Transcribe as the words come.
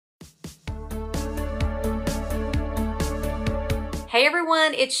Hey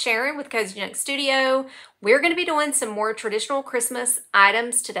everyone, it's Sharon with Cozy Junk Studio. We're going to be doing some more traditional Christmas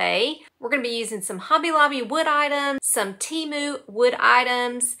items today. We're going to be using some Hobby Lobby wood items, some Temu wood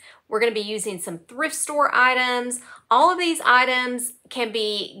items. We're going to be using some thrift store items. All of these items can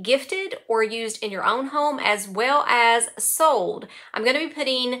be gifted or used in your own home as well as sold. I'm going to be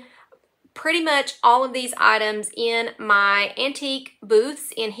putting pretty much all of these items in my antique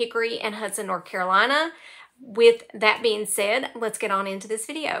booths in Hickory and Hudson, North Carolina. With that being said, let's get on into this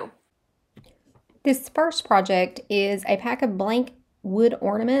video. This first project is a pack of blank wood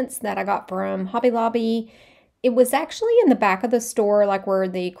ornaments that I got from Hobby Lobby. It was actually in the back of the store, like where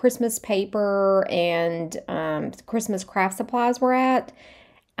the Christmas paper and Christmas craft supplies were at.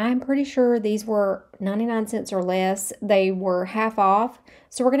 I'm pretty sure these were 99 cents or less. They were half off.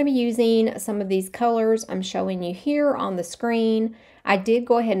 So we're going to be using some of these colors I'm showing you here on the screen. I did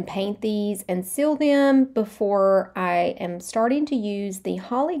go ahead and paint these and seal them before I am starting to use the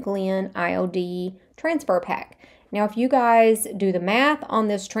Holly Glen IOD transfer pack. Now, if you guys do the math on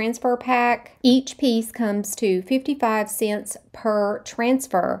this transfer pack, each piece comes to 55 cents per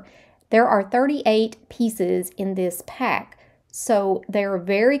transfer. There are 38 pieces in this pack. So they're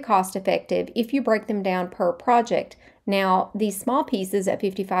very cost effective if you break them down per project. Now, these small pieces at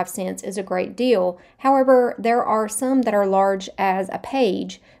 55 cents is a great deal. However, there are some that are large as a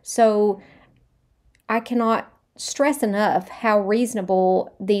page. So I cannot stress enough how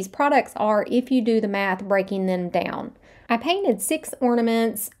reasonable these products are if you do the math breaking them down. I painted 6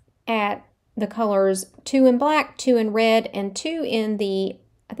 ornaments at the colors 2 in black, 2 in red, and 2 in the,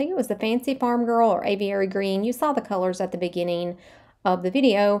 I think it was the Fancy Farm Girl or Aviary Green. You saw the colors at the beginning of the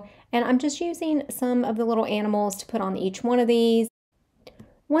video, and I'm just using some of the little animals to put on each one of these.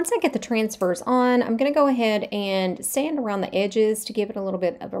 Once I get the transfers on, I'm going to go ahead and sand around the edges to give it a little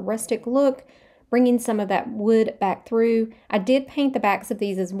bit of a rustic look, bringing some of that wood back through. I did paint the backs of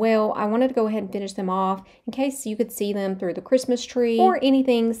these as well. I wanted to go ahead and finish them off in case you could see them through the Christmas tree or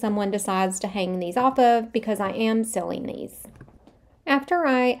anything someone decides to hang these off of, because I am selling these. After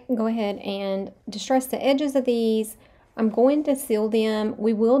I go ahead and distress the edges of these, I'm going to seal them.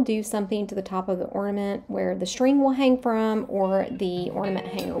 We will do something to the top of the ornament where the string will hang from or the ornament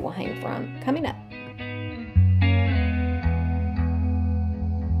hanger will hang from coming up.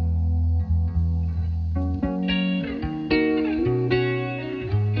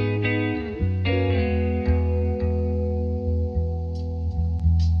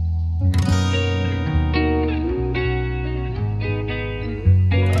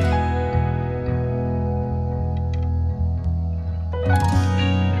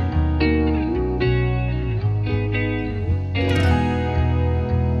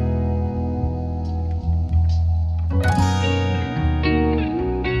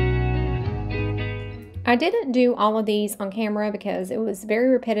 I didn't do all of these on camera because it was very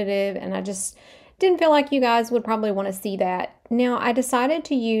repetitive and I just didn't feel like you guys would probably want to see that. Now I decided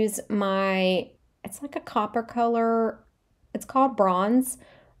to use it's like a copper color, it's called bronze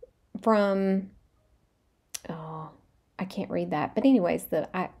from, oh, I can't read that. But anyways, the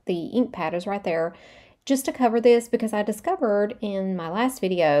ink pad is right there. Just to cover this, because I discovered in my last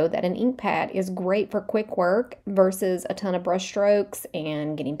video that an ink pad is great for quick work versus a ton of brush strokes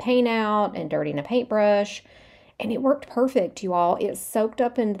and getting paint out and dirtying a paintbrush. And it worked perfect, you all. It soaked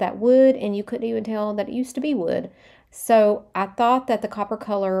up into that wood and you couldn't even tell that it used to be wood. So I thought that the copper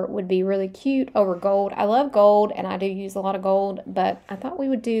color would be really cute over gold. I love gold and I do use a lot of gold, but I thought we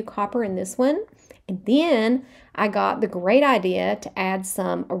would do copper in this one. And then I got the great idea to add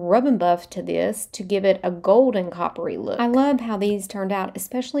some rub and buff to this to give it a golden coppery look. I love how these turned out,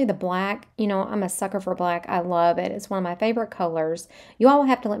 especially the black. You know, I'm a sucker for black. I love it. It's one of my favorite colors. You all will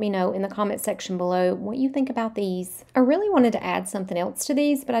have to let me know in the comment section below what you think about these. I really wanted to add something else to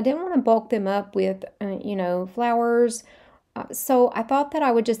these, but I didn't want to bulk them up with, you know, flowers. So I thought that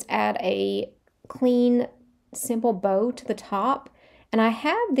I would just add a clean, simple bow to the top. And I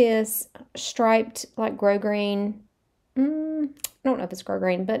have this striped, like grosgrain, I don't know if it's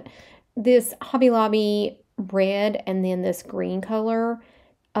grosgrain, but this Hobby Lobby red and then this green color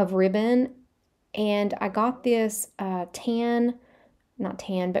of ribbon. And I got this not tan,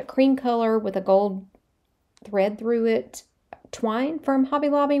 but cream color with a gold thread through it, twine from Hobby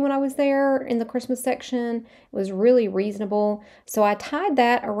Lobby when I was there in the Christmas section. It was really reasonable. So I tied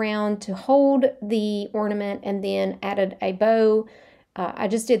that around to hold the ornament and then added a bow. I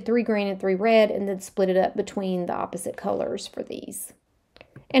just did 3 green and 3 red and then split it up between the opposite colors for these.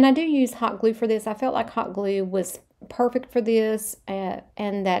 And I do use hot glue for this. I felt like hot glue was perfect for this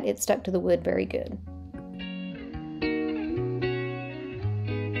and that it stuck to the wood very good.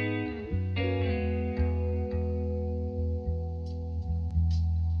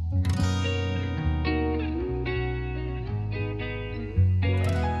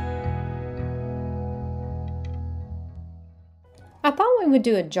 I thought we would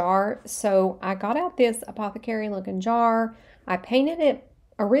do a jar, so I got out this apothecary looking jar. I painted it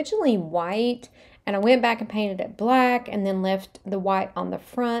originally white, and I went back and painted it black and then left the white on the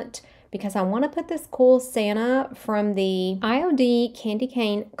front because I want to put this cool Santa from the IOD Candy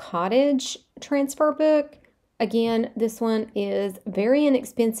Cane Cottage transfer book. Again, this one is very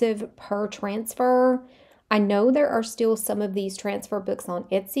inexpensive per transfer. I know there are still some of these transfer books on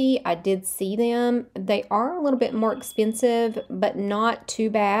Etsy. I did see them. They are a little bit more expensive, but not too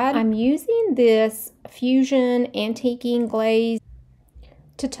bad. I'm using this Fusion Antiquing Glaze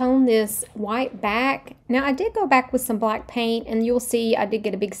to tone this white back. Now, I did go back with some black paint, and you'll see I did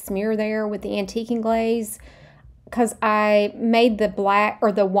get a big smear there with the Antiquing Glaze because I made the black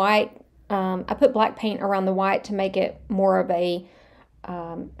or the white, I put black paint around the white to make it more of a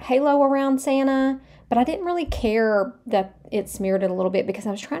halo around Santa. But I didn't really care that it smeared it a little bit because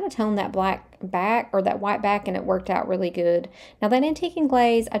I was trying to tone that black back or that white back, and it worked out really good. Now that Antiquing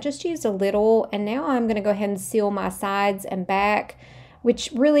Glaze, I just used a little, and now I'm going to go ahead and seal my sides and back, which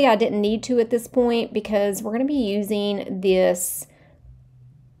really I didn't need to at this point because we're going to be using this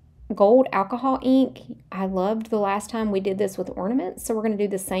gold alcohol ink. I loved the last time we did this with ornaments, so we're going to do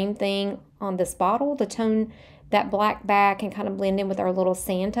the same thing on this bottle to tone that black back and kind of blend in with our little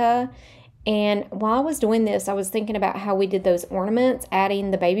Santa. And while I was doing this, I was thinking about how we did those ornaments,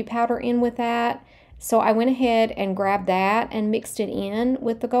 adding the baby powder in with that. So I went ahead and grabbed that and mixed it in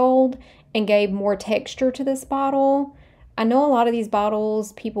with the gold and gave more texture to this bottle. I know a lot of these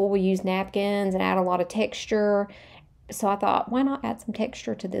bottles, people will use napkins and add a lot of texture. So I thought, why not add some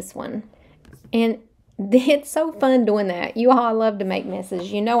texture to this one? And it's so fun doing that. You all, I love to make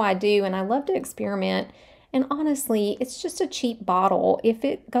messes. You know I do, and I love to experiment. And honestly, it's just a cheap bottle. If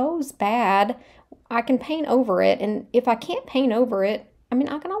it goes bad, I can paint over it. And if I can't paint over it, I mean,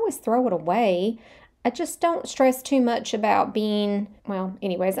 I can always throw it away. I just don't stress too much about being, well,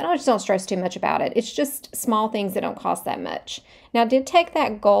 anyways, I just don't stress too much about it. It's just small things that don't cost that much. Now, I did take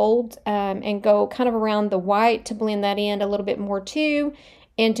that gold and go kind of around the white to blend that in a little bit more too,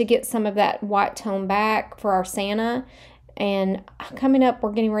 and to get some of that white tone back for our Santa. And coming up,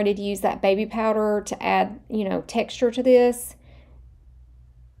 we're getting ready to use that baby powder to add, you know, texture to this.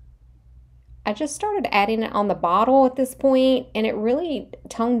 I just started adding it on the bottle at this point, and it really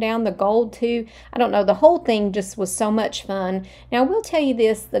toned down the gold too. I don't know, the whole thing just was so much fun. Now, I will tell you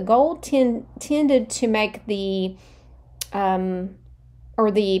this, the gold tended to make the,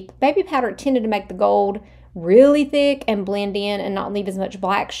 or the baby powder tended to make the gold really thick and blend in and not leave as much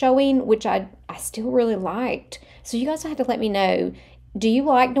black showing, which I still really liked. So you guys have to let me know, do you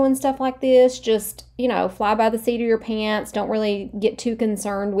like doing stuff like this? Just, you know, fly by the seat of your pants. Don't really get too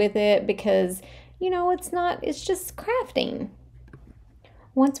concerned with it because, you know, it's just crafting.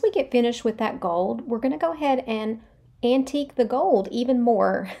 Once we get finished with that gold, we're going to go ahead and antique the gold even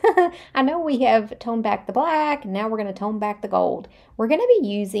more. I know we have toned back the black, and now we're going to tone back the gold. We're going to be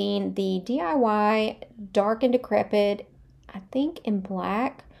using the DIY Dark and Decrepit, I think in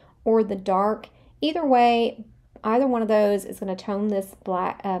black, or the dark. Either way, either one of those is going to tone this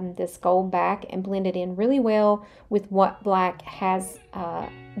black, this gold back and blend it in really well with what black has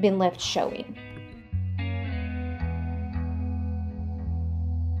been left showing.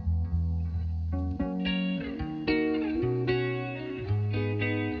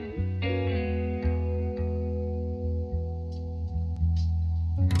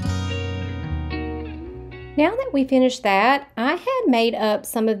 Now that we finished that, I had made up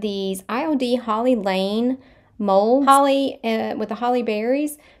some of these IOD Holly Lane molds, holly with the holly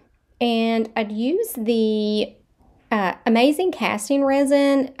berries, and I'd used the Amazing Casting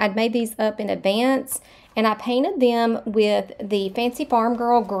Resin. I'd made these up in advance, and I painted them with the Fancy Farm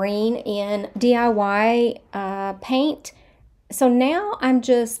Girl Green in DIY paint. So now I'm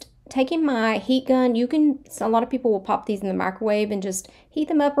just taking my heat gun. A lot of people will pop these in the microwave and just heat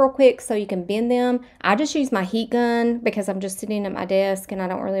them up real quick so you can bend them. I just use my heat gun because I'm just sitting at my desk and I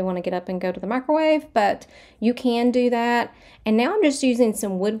don't really want to get up and go to the microwave, but you can do that. And now I'm just using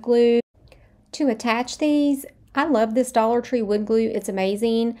some wood glue to attach these. I love this Dollar Tree wood glue. It's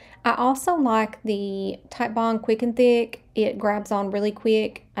amazing. I also like the Type Bond Quick and Thick. It grabs on really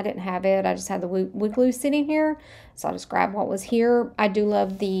quick. I didn't have it. I just had the wood glue sitting here, so I just grabbed what was here. I do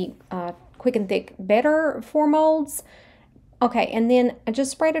love the Quick and Thick better for molds. Okay, and then I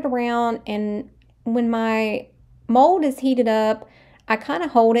just sprayed it around, and when my mold is heated up, I kind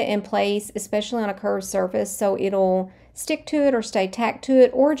of hold it in place, especially on a curved surface, so it'll stick to it or stay tacked to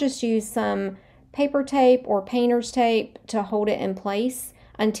it, or just use some paper tape or painter's tape to hold it in place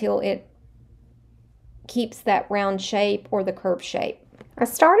until it keeps that round shape or the curved shape. I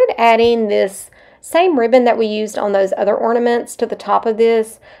started adding this same ribbon that we used on those other ornaments to the top of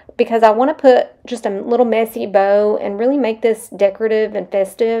this, because I want to put just a little messy bow and really make this decorative and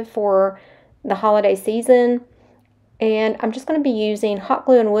festive for the holiday season. And I'm just going to be using hot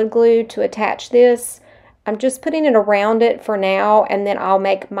glue and wood glue to attach this. I'm just putting it around it for now, and then I'll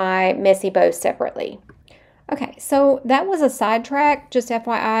make my messy bow separately. Okay, so that was a sidetrack, just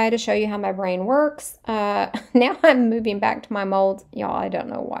FYI, to show you how my brain works. Now I'm moving back to my molds. Y'all, I don't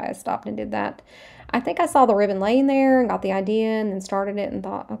know why I stopped and did that. I think I saw the ribbon laying there and got the idea and then started it and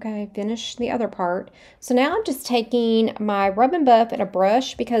thought, okay, finish the other part. So now I'm just taking my rub and buff and a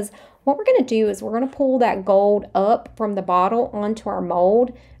brush, because what we're going to do is we're going to pull that gold up from the bottle onto our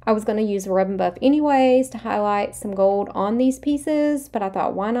mold. I was going to use rub and buff anyways to highlight some gold on these pieces, but I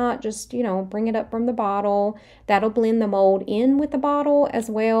thought, why not just, you know, bring it up from the bottle. That'll blend the mold in with the bottle as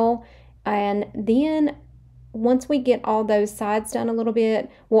well. And then once we get all those sides done a little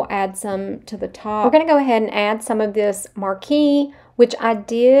bit, we'll add some to the top. We're going to go ahead and add some of this marquee, which I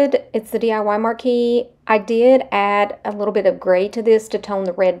did. It's the DIY marquee. I did add a little bit of gray to this to tone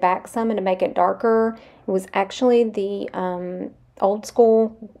the red back some and to make it darker. It was actually the old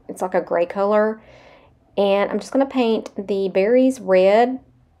school. It's like a gray color. And I'm just going to paint the berries red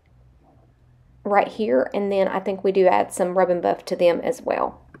right here. And then I think we do add some rub and buff to them as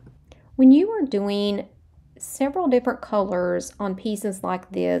well. When you are doing several different colors on pieces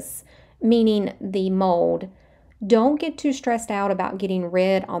like this, meaning the mold, don't get too stressed out about getting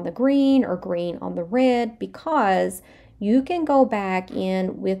red on the green or green on the red, because you can go back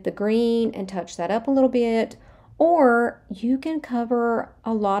in with the green and touch that up a little bit, or you can cover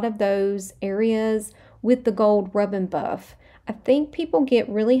a lot of those areas with the gold rub and buff. I think people get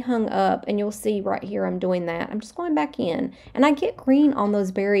really hung up, and you'll see right here I'm doing that. I'm just going back in, and I get green on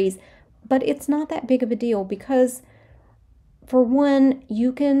those berries, but it's not that big of a deal, because for one,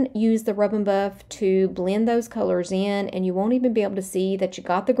 you can use the rub and buff to blend those colors in, and you won't even be able to see that you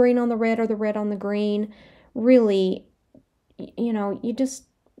got the green on the red or the red on the green. Really, you know, you just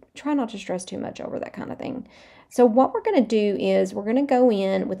try not to stress too much over that kind of thing. So what we're going to do is we're going to go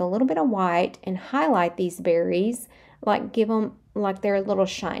in with a little bit of white and highlight these berries, like give them like they're a little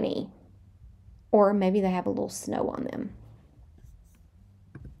shiny, or maybe they have a little snow on them.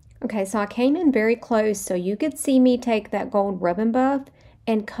 Okay, so I came in very close so you could see me take that gold rub and buff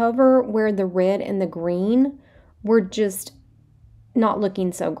and cover where the red and the green were just not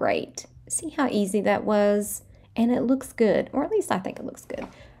looking so great. See how easy that was? And it looks good, or at least I think it looks good.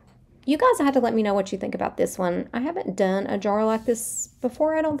 You guys have to let me know what you think about this one. I haven't done a jar like this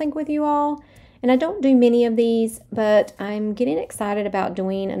before, I don't think, with you all. And I don't do many of these, but I'm getting excited about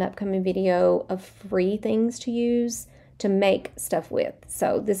doing an upcoming video of free things to use to make stuff with.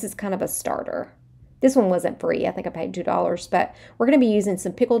 So this is kind of a starter. This one wasn't free. I think I paid $2, but we're going to be using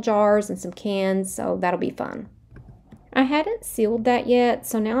some pickle jars and some cans, so that'll be fun. I hadn't sealed that yet,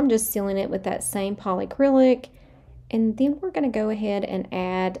 so now I'm just sealing it with that same polyacrylic. And then we're going to go ahead and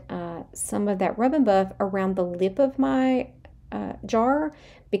add some of that rub and buff around the lip of my jar,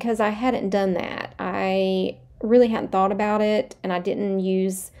 because I hadn't done that. I really hadn't thought about it, and I didn't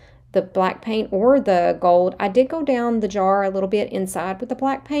use the black paint or the gold. I did go down the jar a little bit inside with the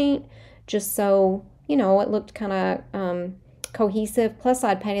black paint, just so, you know, it looked kind of cohesive. Plus,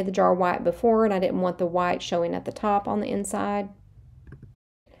 I'd painted the jar white before, and I didn't want the white showing at the top on the inside.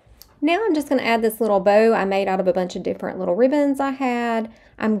 Now I'm just going to add this little bow I made out of a bunch of different little ribbons I had.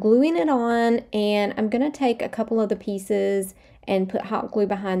 I'm gluing it on, and I'm going to take a couple of the pieces and put hot glue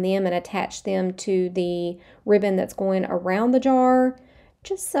behind them and attach them to the ribbon that's going around the jar,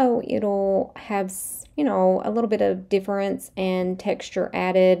 just so it'll have, you know, a little bit of difference and texture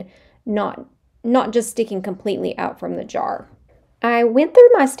added, not just sticking completely out from the jar. I went through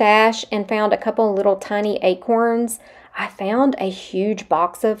my stash and found a couple little tiny acorns. I found a huge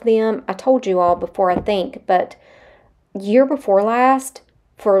box of them. I told you all before, I think, but year before last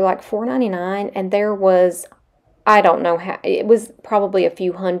for like $4.99, and there was, I don't know how, it was probably a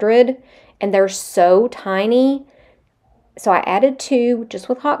few hundred, and they're so tiny. So I added 2 just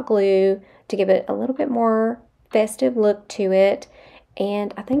with hot glue to give it a little bit more festive look to it.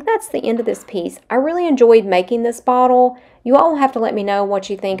 And I think that's the end of this piece. I really enjoyed making this bottle. You all have to let me know what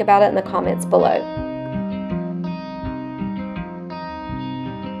you think about it in the comments below.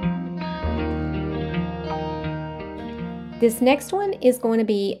 This next one is going to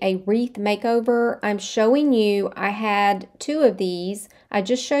be a wreath makeover. I'm showing you, I had 2 of these. I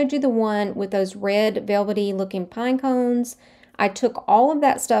just showed you the one with those red velvety looking pine cones. I took all of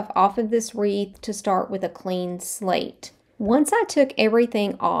that stuff off of this wreath to start with a clean slate. Once I took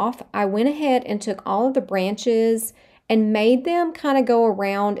everything off, I went ahead and took all of the branches and made them kind of go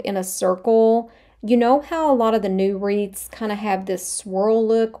around in a circle You know how a lot of the new wreaths kind of have this swirl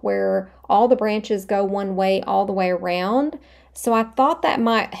look where all the branches go one way all the way around? So I thought that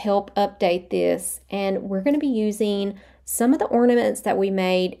might help update this, and we're going to be using some of the ornaments that we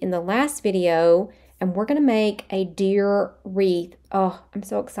made in the last video, and we're going to make a deer wreath. Oh, I'm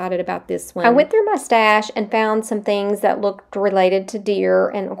so excited about this one. I went through my stash and found some things that looked related to deer,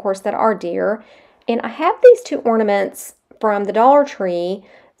 and of course that are deer. And I have these two ornaments from the Dollar Tree.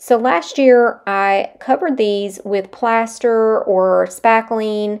 So last year I covered these with plaster or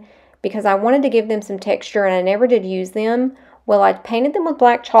spackling because I wanted to give them some texture and I never did use them. Well, I painted them with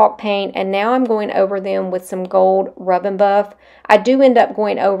black chalk paint and now I'm going over them with some gold Rub and Buff. I do end up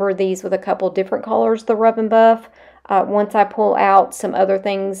going over these with a couple different colors, the Rub and Buff, once I pull out some other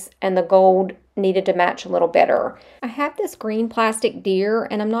things and the gold needed to match a little better. I have this green plastic deer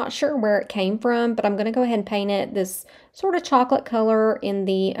and I'm not sure where it came from, but I'm going to go ahead and paint it this sort of chocolate color in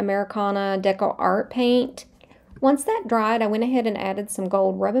the Americana Deco Art paint. Once that dried, I went ahead and added some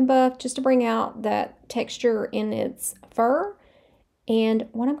gold Rub and Buff just to bring out that texture in its fur. And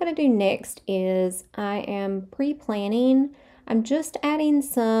what I'm going to do next is I am pre-planning. I'm just adding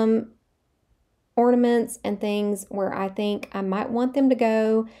some ornaments and things where I think I might want them to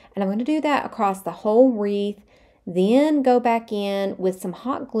go, and I'm going to do that across the whole wreath, then go back in with some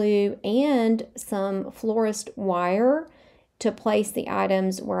hot glue and some florist wire to place the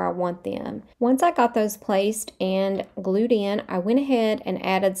items where I want them. Once I got those placed and glued in, I went ahead and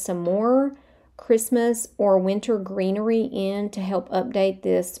added some more Christmas or winter greenery in to help update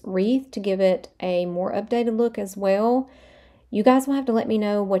this wreath to give it a more updated look as well. You guys will have to let me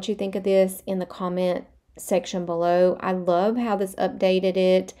know what you think of this in the comment section below. I love how this updated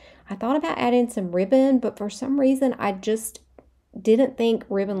it. I thought about adding some ribbon, but for some reason I just didn't think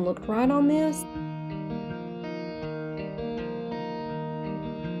ribbon looked right on this.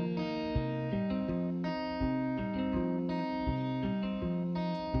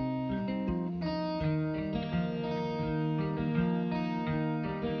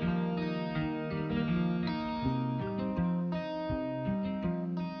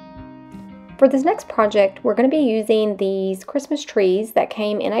 For this next project, we're going to be using these Christmas trees that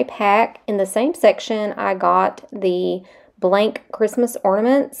came in a pack. In the same section, I got the blank Christmas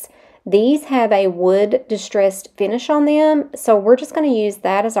ornaments. These have a wood distressed finish on them, so we're just going to use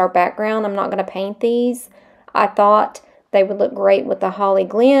that as our background. I'm not going to paint these. I thought they would look great with the Holly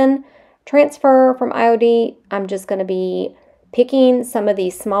Glen transfer from IOD. I'm just going to be picking some of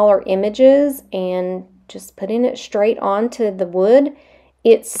these smaller images and just putting it straight onto the wood.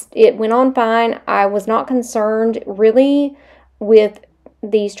 It went on fine. I was not concerned really with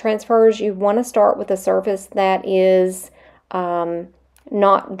these transfers. You want to start with a surface that is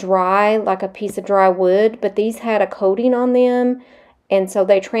not dry, like a piece of dry wood, but these had a coating on them, and so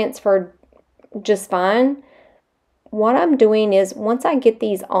they transferred just fine. What I'm doing is once I get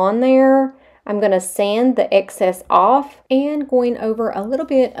these on there, I'm going to sand the excess off and going over a little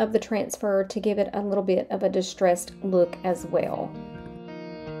bit of the transfer to give it a little bit of a distressed look as well.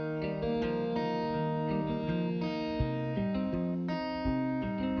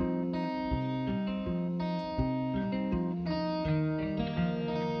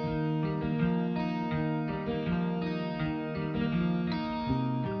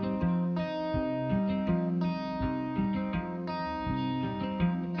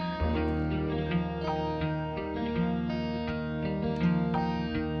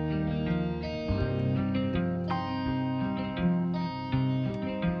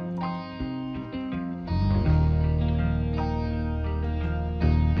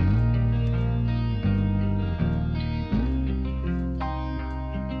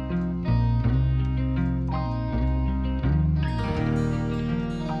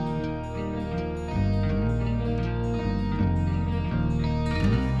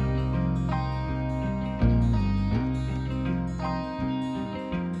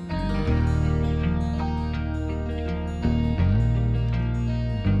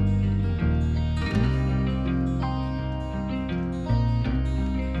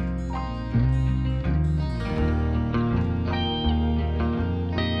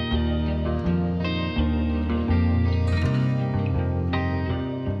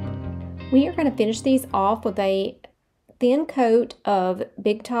 We are going to finish these off with a thin coat of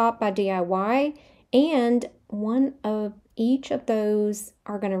Big Top by DIY, and one of each of those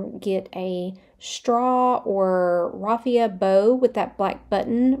are going to get a straw or raffia bow with that black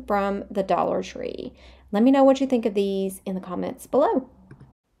button from the Dollar Tree. Let me know what you think of these in the comments below.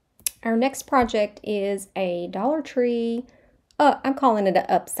 Our next project is a Dollar Tree, I'm calling it an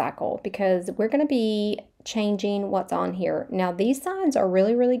upcycle because we're going to be changing what's on here. Now these signs are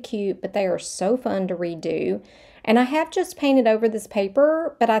really, really cute, but they are so fun to redo. And I have just painted over this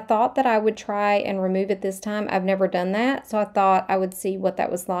paper, but I thought that I would try and remove it this time. I've never done that, so I thought I would see what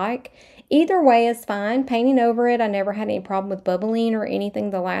that was like. Either way is fine. Painting over it, I never had any problem with bubbling or anything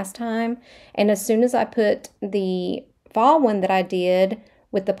the last time. And as soon as I put the fall one that I did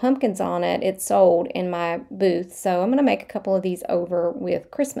with the pumpkins on it, it sold in my booth. So I'm going to make a couple of these over with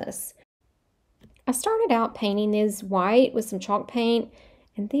Christmas. I started out painting these white with some chalk paint,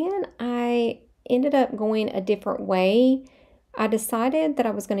 and then I ended up going a different way. I decided that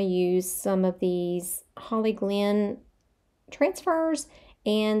I was going to use some of these Holly Glen transfers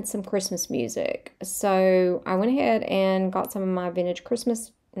and some Christmas music. So I went ahead and got some of my vintage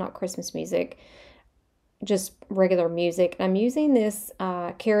not Christmas music, just regular music. I'm using this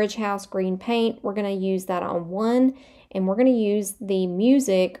Carriage House green paint. We're going to use that on one, and we're going to use the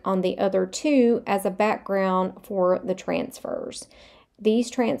music on the other two as a background for the transfers.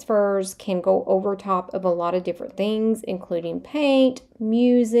 These transfers can go over top of a lot of different things, including paint,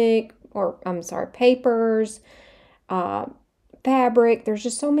 music, or I'm sorry, papers, fabric. There's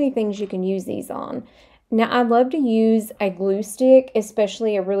just so many things you can use these on. Now, I love to use a glue stick,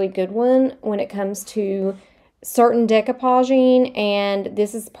 especially a really good one when it comes to certain decoupaging, and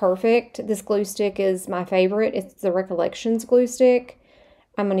this is perfect. This glue stick is my favorite. It's the Recollections glue stick.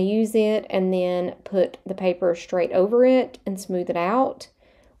 I'm going to use it and then put the paper straight over it and smooth it out.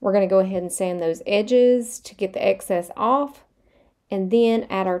 We're going to go ahead and sand those edges to get the excess off, and then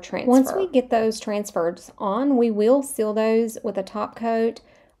add our transfer. Once we get those transfers on, we will seal those with a top coat.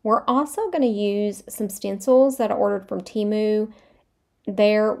 We're also going to use some stencils that I ordered from Temu.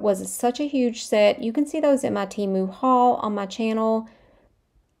 There was such a huge set. You can see those in my Temu haul on my channel.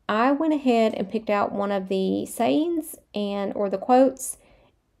 I went ahead and picked out one of the sayings or the quotes,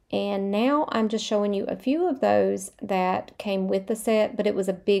 and now I'm just showing you a few of those that came with the set, but it was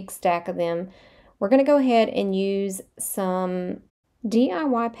a big stack of them. We're going to go ahead and use some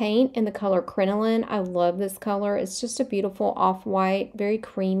DIY paint in the color Crinoline. I love this color. It's just a beautiful off-white, very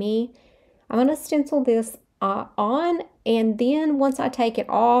creamy. I'm going to stencil this on, and then once I take it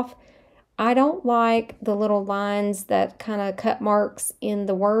off, I don't like the little lines that kind of cut marks in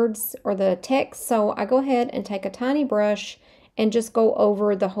the words or the text, so I go ahead and take a tiny brush and just go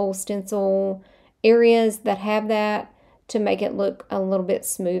over the whole stencil areas that have that to make it look a little bit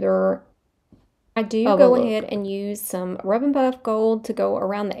smoother. I do go ahead and use some Rub and Buff Gold to go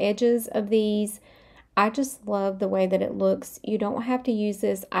around the edges of these. I just love the way that it looks. You don't have to use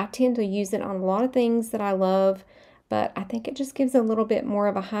this. I tend to use it on a lot of things that I love, but I think it just gives a little bit more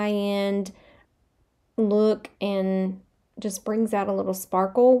of a high-end look and just brings out a little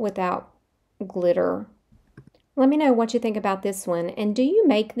sparkle without glitter. Let me know what you think about this one. And do you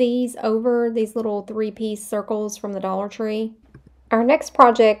make these over these little 3-piece circles from the Dollar Tree? Our next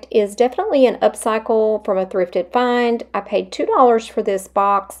project is definitely an upcycle from a thrifted find. I paid $2 for this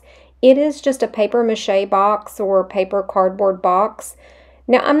box. It is just a paper mache box or paper cardboard box.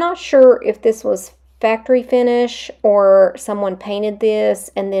 Now, I'm not sure if this was factory finish or someone painted this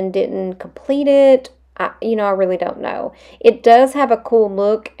and then didn't complete it. I really don't know. It does have a cool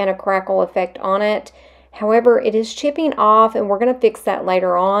look and a crackle effect on it. However, it is chipping off, and we're going to fix that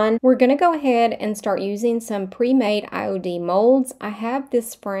later on. We're going to go ahead and start using some pre-made IOD molds. I have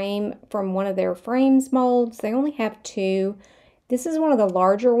this frame from one of their frames molds. They only have 2. This is one of the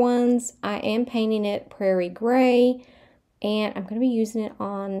larger ones. I am painting it prairie gray, and I'm going to be using it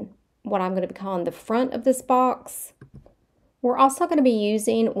on what I'm going to be calling the front of this box. We're also going to be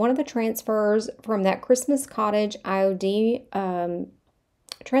using one of the transfers from that Christmas Cottage IOD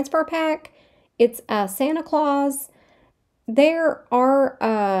transfer pack. It's a Santa Claus. There are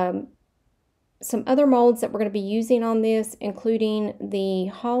some other molds that we're going to be using on this, including the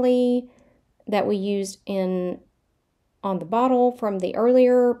holly that we used on the bottle from the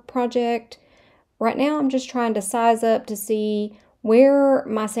earlier project. Right now, I'm just trying to size up to see where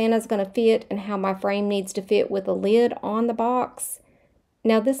my Santa's going to fit and how my frame needs to fit with a lid on the box.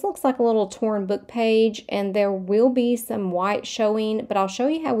 Now, this looks like a little torn book page, and there will be some white showing, but I'll show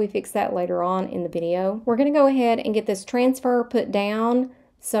you how we fix that later on in the video. We're going to go ahead and get this transfer put down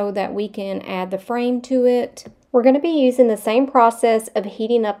so that we can add the frame to it. We're going to be using the same process of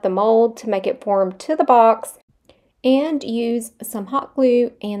heating up the mold to make it form to the box, and use some hot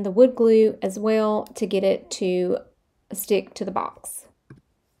glue and the wood glue as well to get it to stick to the box.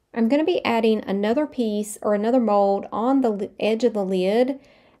 I'm going to be adding another piece or another mold on the edge of the lid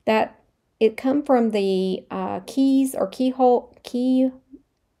that it come from the keys or keyhole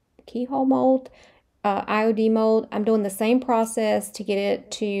mold. IOD mold, I'm doing the same process to get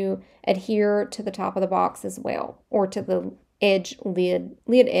it to adhere to the top of the box as well, or to the lid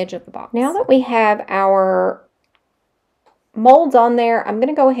edge of the box. Now that we have our molds on there, I'm going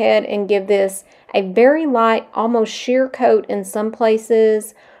to go ahead and give this a very light, almost sheer coat in some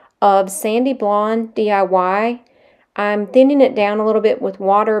places of Sandy Blonde DIY. I'm thinning it down a little bit with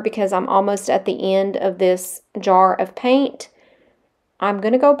water because I'm almost at the end of this jar of paint. I'm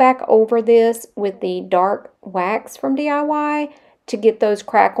going to go back over this with the dark wax from DIY to get those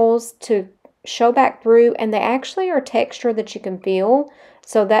crackles to show back through, and they actually are texture that you can feel.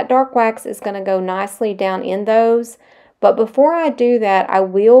 So that dark wax is going to go nicely down in those. But before I do that, I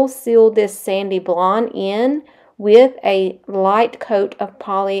will seal this Sandy Blonde in with a light coat of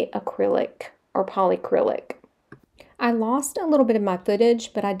polyacrylic or polycrylic. I lost a little bit of my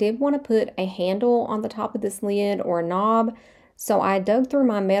footage, but I did want to put a handle on the top of this lid or a knob. So I dug through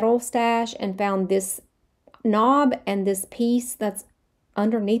my metal stash and found this knob and this piece that's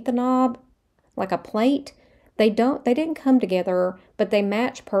underneath the knob, like a plate. They didn't come together, but they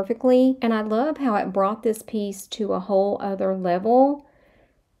match perfectly. And I love how it brought this piece to a whole other level.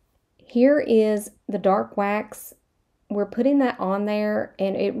 Here is the dark wax. We're putting that on there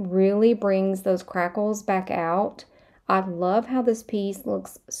and it really brings those crackles back out. I love how this piece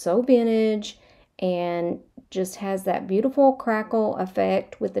looks so vintage and just has that beautiful crackle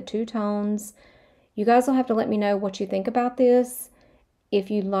effect with the two tones. You guys will have to let me know what you think about this.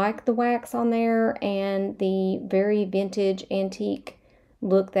 If you like the wax on there and the very vintage antique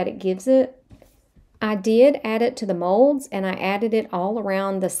look that it gives it. I did add it to the molds, and I added it all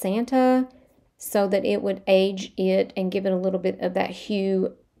around the Santa so that it would age it and give it a little bit of that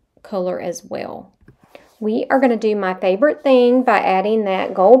hue color as well. We are going to do my favorite thing by adding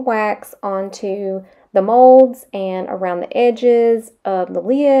that gold wax onto the molds and around the edges of the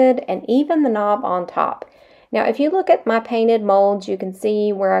lid and even the knob on top. Now, if you look at my painted molds, you can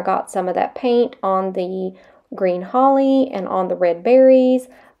see where I got some of that paint on the green holly and on the red berries,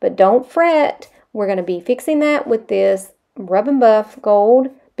 but don't fret. We're going to be fixing that with this Rub and Buff gold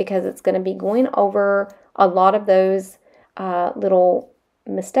because it's going to be going over a lot of those little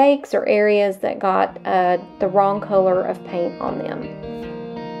mistakes or areas that got the wrong color of paint on them.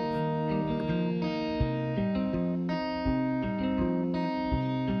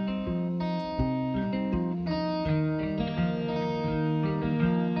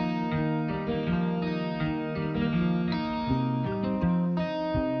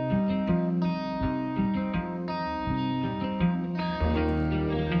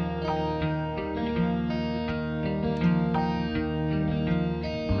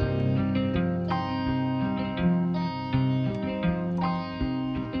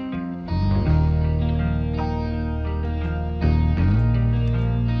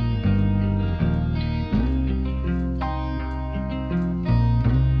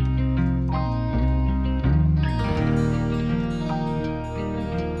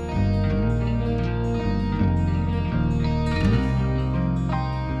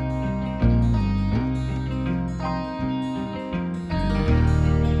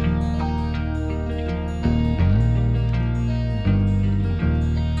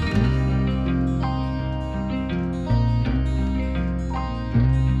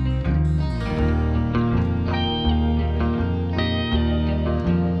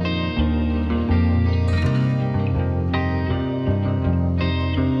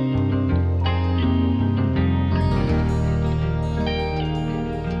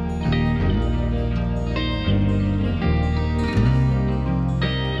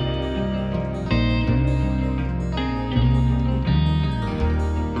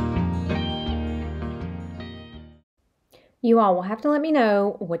 You all will have to let me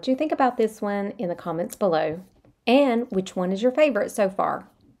know what you think about this one in the comments below and which one is your favorite so far.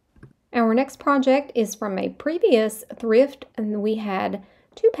 Our next project is from a previous thrift, and we had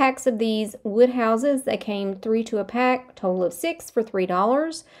 2 packs of these wood houses. They came 3 to a pack, total of 6 for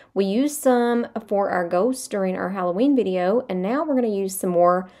 $3. We used some for our ghosts during our Halloween video, and now we're going to use some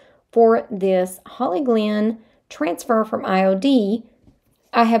more for this Holly Glen transfer from IOD.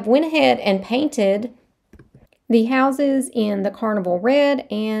 I have went ahead and painted the houses in the Carnival Red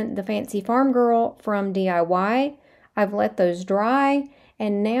and the Fancy Farm Girl from DIY. I've let those dry,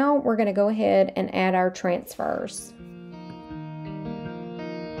 and now we're going to go ahead and add our transfers.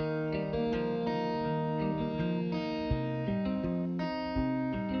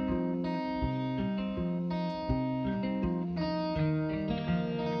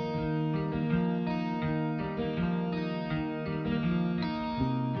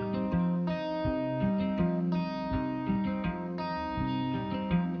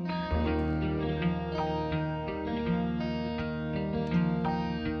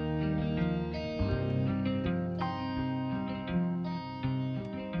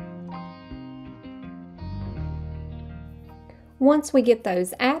 Once we get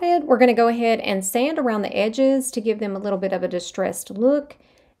those added, we're going to go ahead and sand around the edges to give them a little bit of a distressed look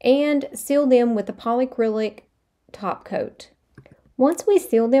and seal them with the polyacrylic top coat. Once we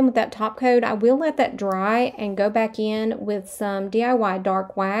seal them with that top coat, I will let that dry and go back in with some DIY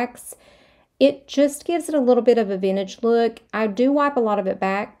dark wax. It just gives it a little bit of a vintage look. I do wipe a lot of it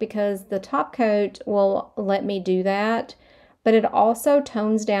back because the top coat will let me do that, but it also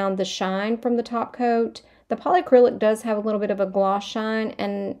tones down the shine from the top coat. The polyacrylic does have a little bit of a gloss shine,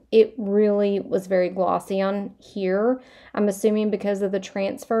 and it really was very glossy on here. I'm assuming because of the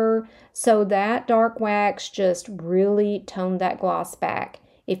transfer. So that dark wax just really toned that gloss back.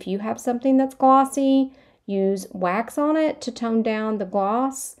 If you have something that's glossy, use wax on it to tone down the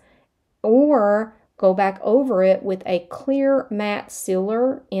gloss, or go back over it with a clear matte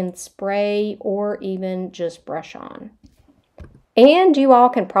sealer in spray or even just brush on. And you all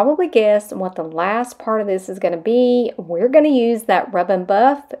can probably guess what the last part of this is going to be. We're going to use that rub and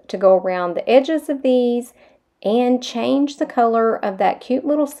buff to go around the edges of these and change the color of that cute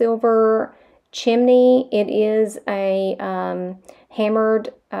little silver chimney. It is a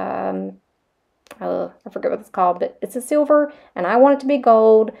hammered, I forget what it's called, but it's a silver, and I want it to be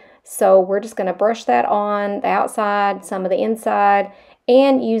gold. So we're just going to brush that on the outside, some of the inside,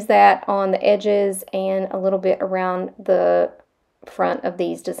 and use that on the edges and a little bit around the front of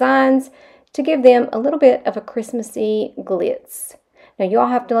these designs to give them a little bit of a Christmassy glitz. Now you all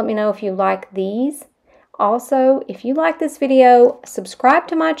have to let me know if you like these. Also, if you like this video, subscribe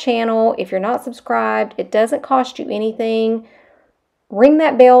to my channel. If you're not subscribed, it doesn't cost you anything. Ring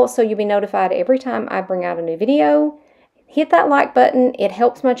that bell so you'll be notified every time I bring out a new video. Hit that like button, it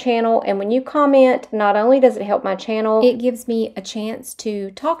helps my channel, and when you comment, not only does it help my channel, it gives me a chance to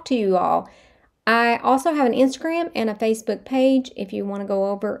talk to you all. I also have an Instagram and a Facebook page. If you want to go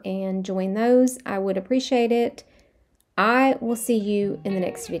over and join those, I would appreciate it. I will see you in the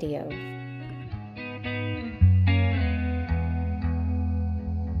next video.